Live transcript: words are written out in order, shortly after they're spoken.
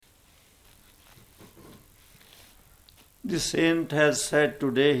The saint has said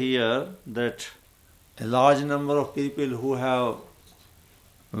today here that a large number of people who have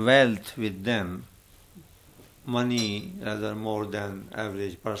wealth with them, money rather more than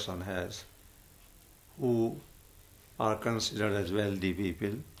average person has, who are considered as wealthy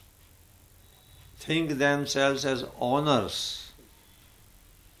people, think themselves as owners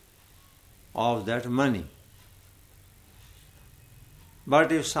of that money.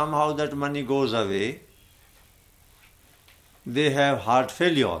 But if somehow that money goes away, they have heart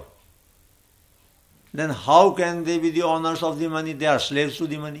failure. Then how can they be the owners of the money? They are slaves to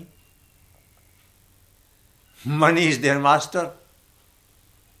the money. Money is their master.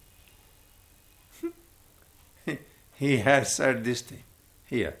 He has said this thing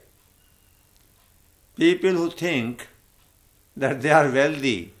here. People who think that they are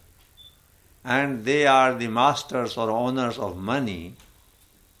wealthy and they are the masters or owners of money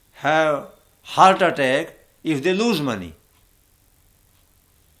have heart attack if they lose money.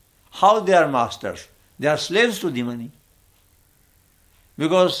 How they are masters? They are slaves to the money.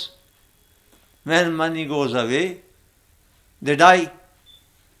 Because when money goes away, they die.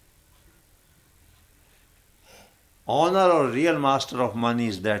 Owner or real master of money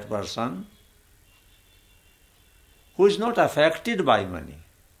is that person who is not affected by money.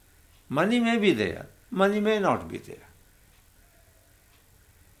 Money may be there, money may not be there.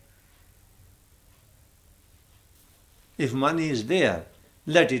 If money is there,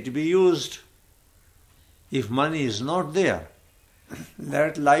 let it be used. If money is not there,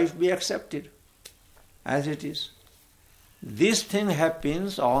 let life be accepted as it is. This thing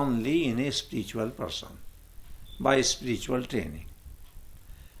happens only in a spiritual person, by spiritual training.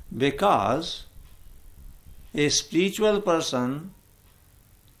 Because a spiritual person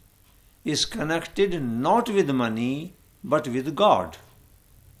is connected not with money but with God.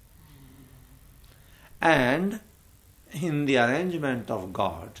 And in the arrangement of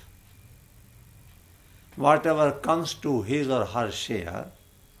God, whatever comes to his or her share,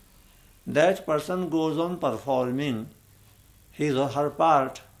 that person goes on performing his or her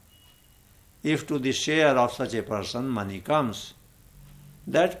part. If to the share of such a person money comes,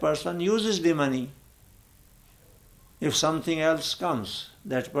 that person uses the money. If something else comes,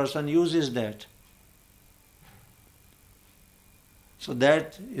 that person uses that. So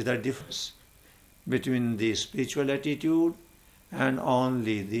that is the difference between the spiritual attitude and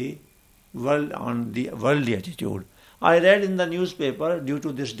only the worldly attitude. I read in the newspaper, due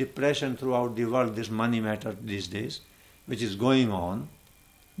to this depression throughout the world, this money matter these days, which is going on,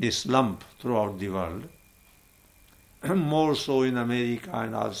 this slump throughout the world, more so in America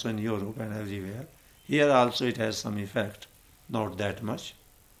and also in Europe and everywhere. Here also it has some effect, not that much.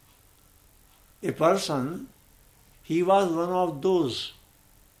 A person, he was one of those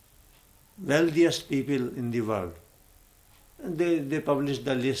wealthiest people in the world. They publish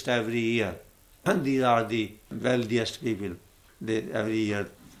the list every year. And these are the wealthiest people. Every year,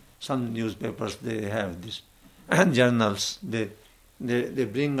 some newspapers, they have this. And journals, they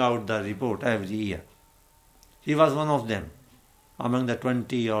bring out the report every year. He was one of them, among the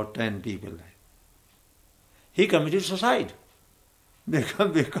 20 or 10 people. He committed suicide.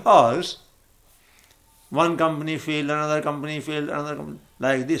 Because one company failed, another company failed, another company,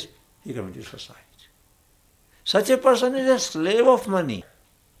 like this, he committed suicide. Such a person is a slave of money.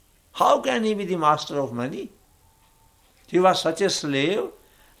 How can he be the master of money? He was such a slave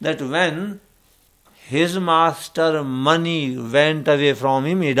that when his master money went away from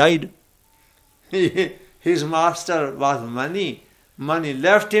him, he died. His master was money. Money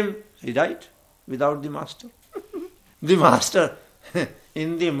left him, he died without the master. The master,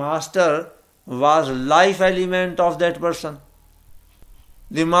 in the master was life element of that person.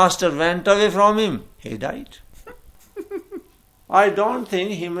 The master went away from him, he died. I don't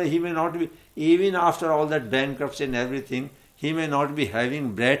think he may not be, even after all that bankruptcy and everything, he may not be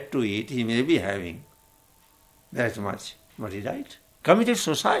having bread to eat, he may be having that much. But he died. Committed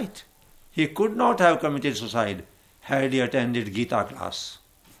suicide. He could not have committed suicide had he attended Gita class.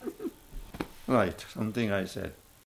 Right, something I said.